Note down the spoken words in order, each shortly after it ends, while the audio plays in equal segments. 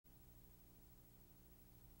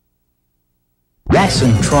That's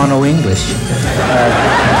in Toronto English.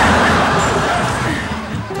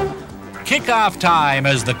 Kickoff time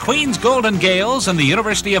as the Queen's Golden Gaels and the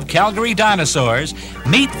University of Calgary Dinosaurs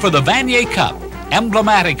meet for the Vanier Cup,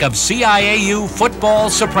 emblematic of CIAU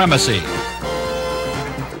football supremacy.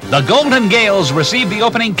 The Golden Gaels receive the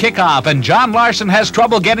opening kickoff, and John Larson has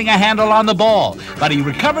trouble getting a handle on the ball, but he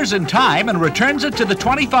recovers in time and returns it to the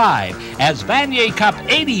 25 as Vanier Cup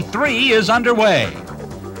 83 is underway.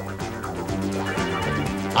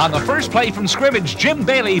 On the first play from scrimmage, Jim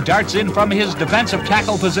Bailey darts in from his defensive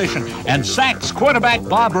tackle position and sacks quarterback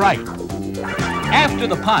Bob Wright. After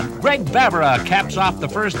the punt, Greg Bavara caps off the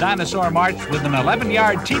first Dinosaur march with an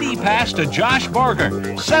 11-yard TD pass to Josh Borger.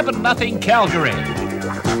 7-0 Calgary.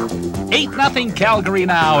 8-0 Calgary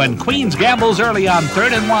now, and Queens gambles early on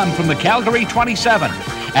 3rd and 1 from the Calgary 27.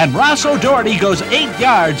 And Ross O'Doherty goes 8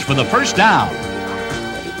 yards for the first down.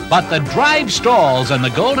 But the drive stalls, and the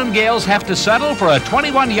Golden Gaels have to settle for a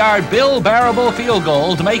 21-yard Bill Barable field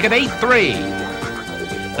goal to make it 8-3.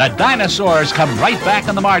 The Dinosaurs come right back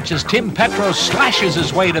on the march as Tim Petros slashes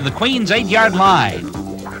his way to the Queen's 8-yard line.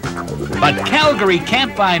 But Calgary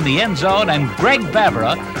can't find the end zone, and Greg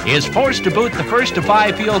Bavara is forced to boot the first of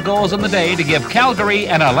 5 field goals on the day to give Calgary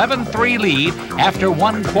an 11-3 lead after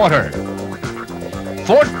 1 quarter.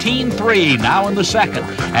 14-3 now in the second,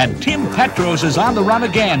 and Tim Petros is on the run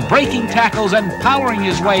again, breaking tackles and powering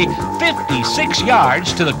his way 56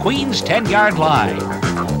 yards to the Queen's 10-yard line.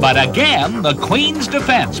 But again, the Queen's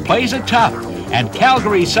defense plays it tough, and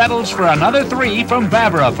Calgary settles for another 3 from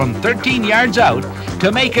Bavara from 13 yards out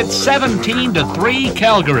to make it 17-3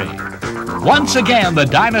 Calgary. Once again, the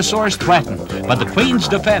Dinosaurs threaten, but the Queen's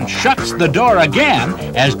defense shuts the door again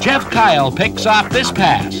as Jeff Kyle picks off this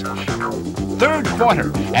pass. Third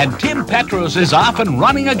quarter, and Tim Petros is off and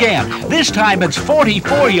running again. This time it's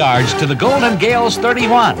 44 yards to the Golden Gaels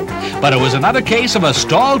 31. But it was another case of a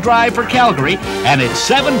stalled drive for Calgary, and it's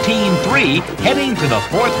 17-3 heading to the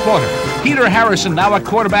fourth quarter. Peter Harrison now at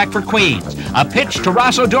quarterback for Queens. A pitch to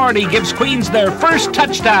Ross O'Doherty gives Queens their first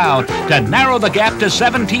touchdown to narrow the gap to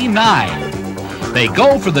 17-9. They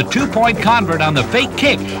go for the 2-point convert on the fake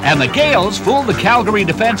kick, and the Gaels fool the Calgary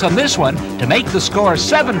defense on this one to make the score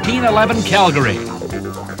 17-11 Calgary.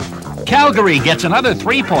 Calgary gets another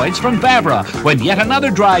 3 points from Bavara when yet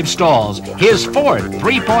another drive stalls. His fourth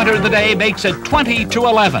 3-pointer of the day makes it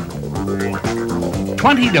 20-11.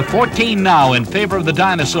 20-14 now in favor of the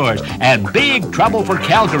Dinosaurs, and big trouble for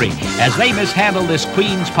Calgary as they mishandle this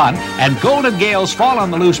Queen's punt, and Golden Gaels fall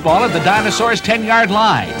on the loose ball at the Dinosaurs' 10-yard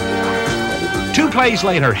line. 2 plays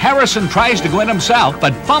later, Harrison tries to go in himself,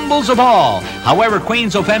 but fumbles the ball. However,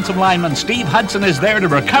 Queens offensive lineman Steve Hudson is there to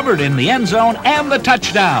recover it in the end zone and the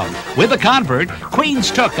touchdown. With the convert, Queens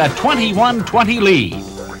took a 21-20 lead.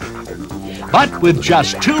 But with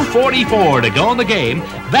just 2:44 to go in the game,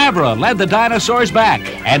 Bavara led the Dinosaurs back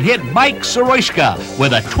and hit Mike Soroshka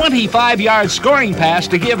with a 25-yard scoring pass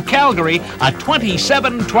to give Calgary a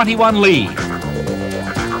 27-21 lead.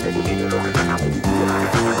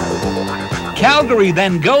 Calgary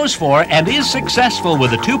then goes for and is successful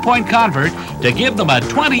with a 2-point convert to give them a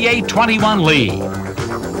 28-21 lead.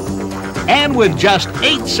 And with just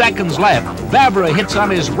 8 seconds left, Bavara hits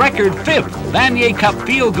on his record 5th Vanier Cup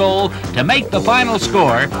field goal to make the final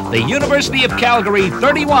score, the University of Calgary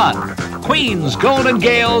 31, Queens Golden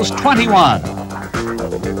Gaels 21.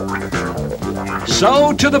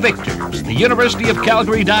 So to the victors, the University of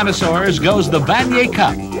Calgary Dinosaurs goes the Vanier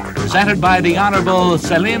Cup, presented by the Honorable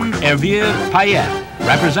Céline Hervieux-Payette,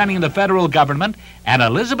 representing the federal government, and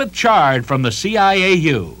Elizabeth Chard from the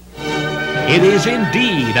CIAU. It is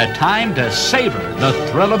indeed a time to savor the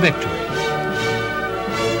thrill of victory.